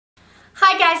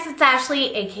Hi guys, it's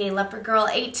Ashley, aka Leopard Girl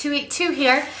 8282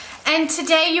 here, and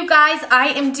today you guys,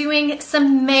 I am doing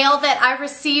some mail that I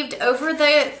received over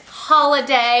the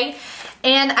holiday,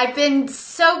 and I've been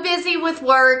so busy with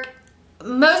work.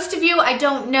 Most of you, I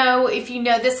don't know if you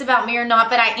know this about me or not,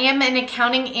 but I am an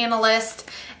accounting analyst,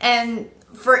 and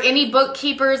for any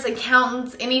bookkeepers,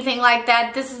 accountants, anything like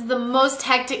that, this is the most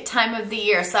hectic time of the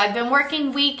year. So I've been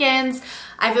working weekends.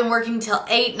 I've been working till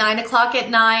 8, 9 o'clock at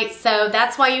night. So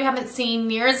that's why you haven't seen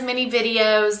near as many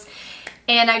videos.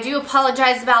 And I do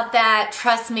apologize about that.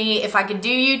 Trust me, if I could do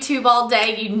YouTube all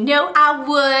day, you know I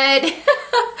would.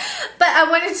 But I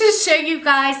wanted to show you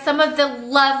guys some of the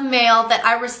love mail that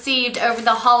I received over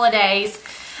the holidays.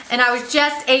 And I was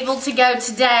just able to go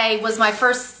today, was my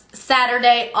first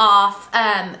Saturday off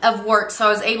of work, so I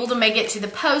was able to make it to the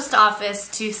post office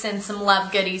to send some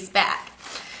love goodies back.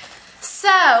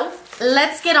 So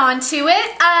let's get on to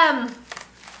it.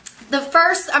 The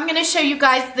first, I'm going to show you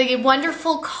guys the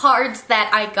wonderful cards that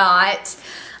I got.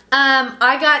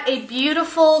 I got a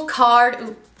beautiful card.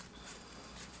 Ooh,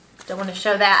 don't want to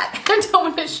show that. I don't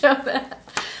want to show that.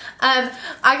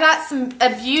 I got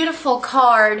a beautiful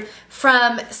card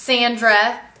from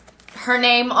Sandra. Her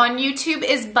name on YouTube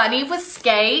is Bunny with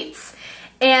Skates,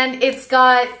 and it's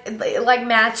got, like,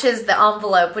 matches the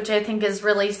envelope, which I think is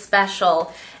really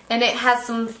special. And it has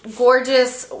some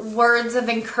gorgeous words of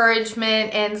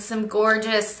encouragement and some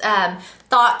gorgeous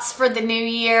thoughts for the new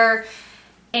year.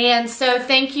 And so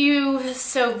thank you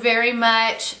so very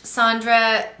much,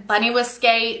 Sandra, Bunny with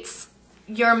Skates.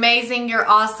 You're amazing. You're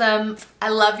awesome. I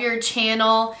love your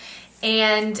channel.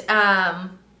 And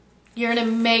you're an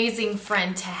amazing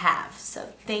friend to have. So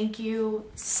thank you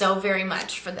so very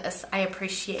much for this. I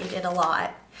appreciate it a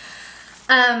lot.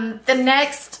 The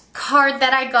next card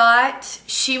that I got,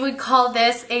 she would call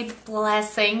this a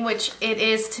blessing, which it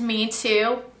is to me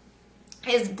too,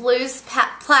 is Blues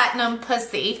Platinum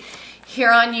Pussy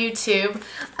here on YouTube.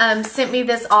 Sent me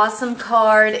this awesome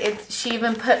card. She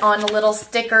even put on a little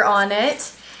sticker on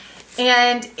it.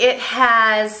 And it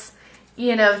has,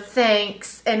 you know,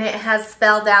 thanks, and it has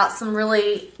spelled out some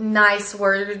really nice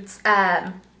words.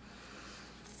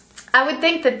 I would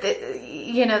think that,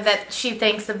 you know, that she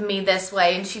thinks of me this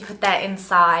way, and she put that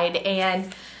inside,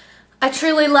 and I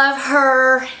truly love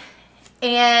her,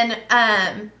 and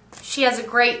she has a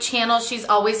great channel. She's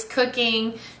always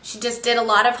cooking. She just did a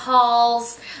lot of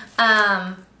hauls.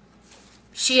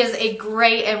 She is a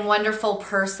great and wonderful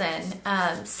person,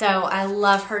 so I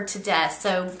love her to death.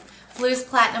 So Blues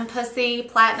Platinum Pussy,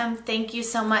 Platinum, thank you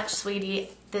so much,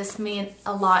 sweetie. This means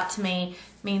a lot to me.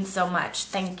 Means so much.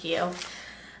 Thank you.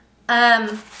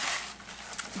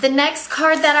 The next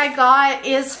card that I got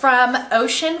is from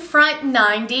Oceanfront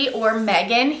 90, or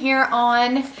Megan, here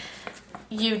on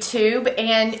YouTube,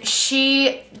 and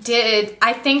she did,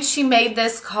 I think she made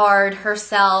this card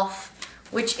herself,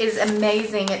 which is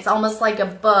amazing. It's almost like a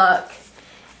book,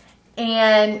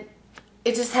 and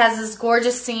it just has this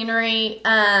gorgeous scenery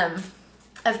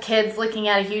of kids looking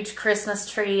at a huge Christmas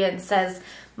tree, and says,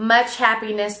 "Much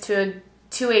happiness to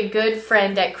a good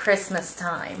friend at Christmas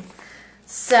time."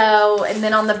 So, and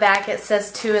then on the back it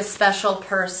says, "To a special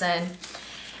person."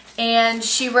 And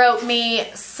she wrote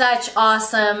me such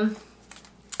awesome,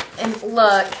 and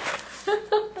look,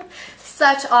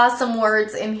 such awesome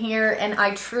words in here, and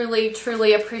I truly,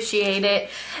 truly appreciate it.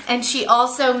 And she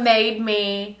also made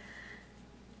me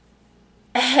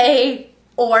a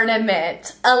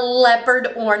ornament, a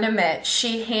leopard ornament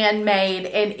she handmade,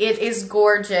 and it is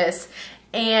gorgeous,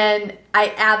 and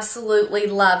I absolutely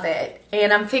love it.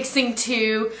 And I'm fixing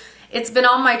to, it's been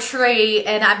on my tree,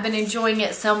 and I've been enjoying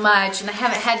it so much, and I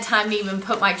haven't had time to even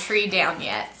put my tree down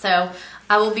yet. So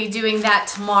I will be doing that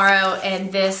tomorrow,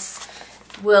 and this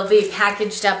will be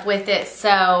packaged up with it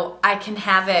so I can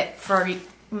have it for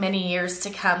many years to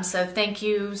come. So thank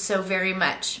you so very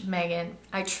much, Megan.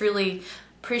 I truly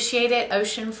appreciate it.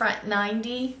 Oceanfront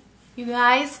 90, you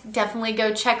guys, definitely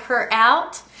go check her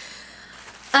out.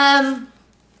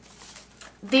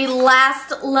 The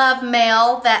last love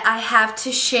mail that I have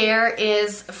to share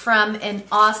is from an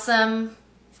awesome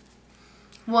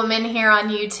woman here on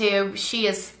YouTube. She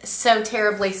is so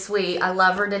terribly sweet. I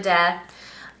love her to death.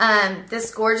 This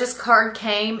gorgeous card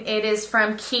came. It is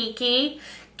from Kiki.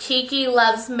 Kiki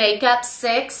Loves Makeup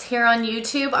 6 here on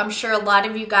YouTube. I'm sure a lot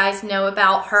of you guys know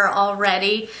about her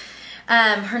already.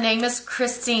 Her name is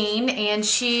Christine, and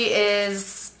she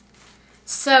is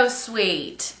so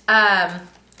sweet.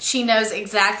 She knows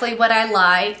exactly what I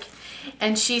like,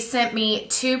 and she sent me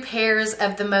 2 pairs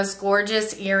of the most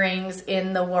gorgeous earrings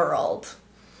in the world.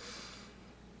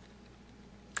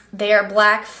 They are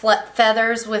black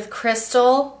feathers with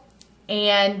crystal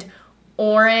and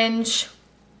orange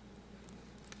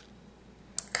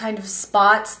kind of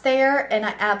spots there, and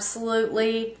I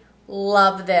absolutely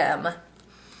love them.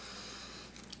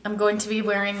 I'm going to be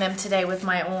wearing them today with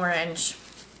my orange,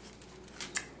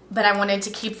 but I wanted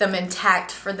to keep them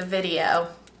intact for the video.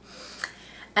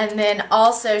 And then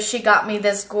also she got me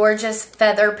this gorgeous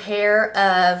feather pair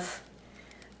of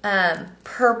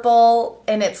purple,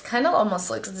 and it's kind of almost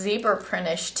looks zebra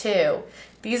printish too.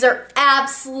 These are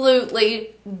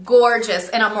absolutely gorgeous,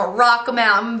 and I'm gonna rock them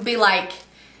out. I'm gonna be like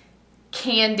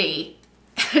Candy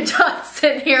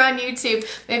Johnson here on YouTube.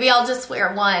 Maybe I'll just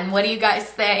wear one. What do you guys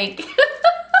think?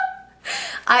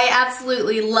 I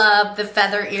absolutely love the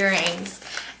feather earrings.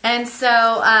 And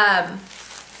so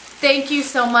thank you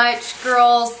so much,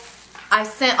 girls. I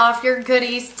sent off your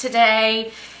goodies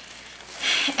today,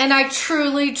 and I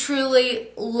truly, truly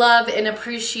love and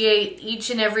appreciate each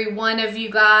and every one of you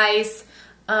guys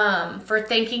for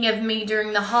thinking of me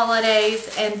during the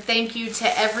holidays, and thank you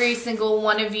to every single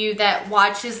one of you that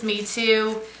watches me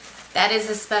too. That is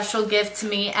a special gift to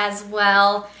me as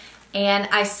well, and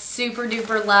I super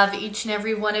duper love each and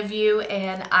every one of you,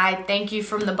 and I thank you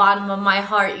from the bottom of my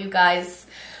heart, you guys.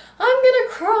 I'm gonna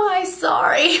cry,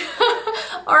 sorry.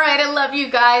 All right, I love you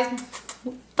guys.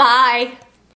 Bye.